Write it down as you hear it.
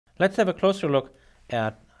Let's have a closer look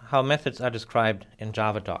at how methods are described in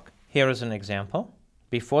Javadoc. Here is an example.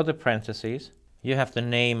 Before the parentheses, you have the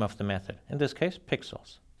name of the method, in this case,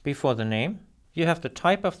 pixels. Before the name, you have the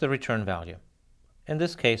type of the return value. In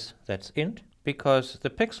this case, that's int, because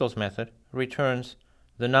the pixels method returns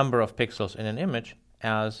the number of pixels in an image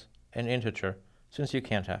as an integer, since you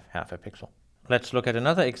can't have half a pixel. Let's look at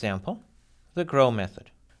another example, the grow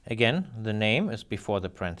method. Again, the name is before the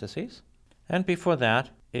parentheses, and before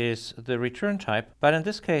that is the return type, but in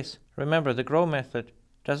this case, remember, the grow method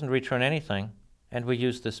doesn't return anything, and we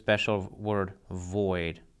use the special word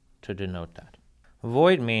void to denote that.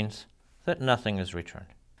 Void means that nothing is returned.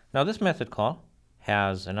 Now this method call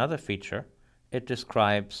has another feature. It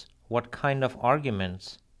describes what kind of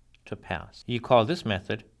arguments to pass. You call this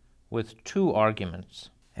method with 2 arguments.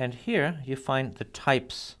 And here you find the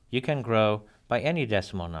types. You can grow by any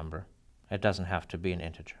decimal number. It doesn't have to be an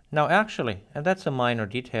integer. Now actually, and that's a minor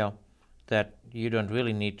detail that you don't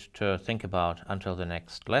really need to think about until the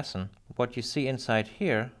next lesson, what you see inside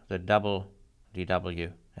here, the double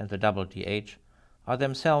DW and the double DH, are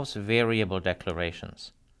themselves variable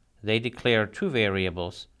declarations. They declare 2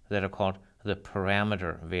 variables that are called the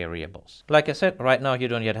parameter variables. Like I said, right now you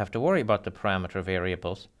don't yet have to worry about the parameter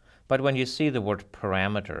variables, but when you see the word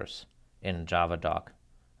parameters in Javadoc,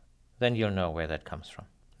 then you'll know where that comes from.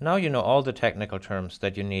 Now you know all the technical terms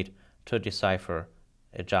that you need to decipher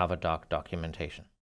a Javadoc documentation.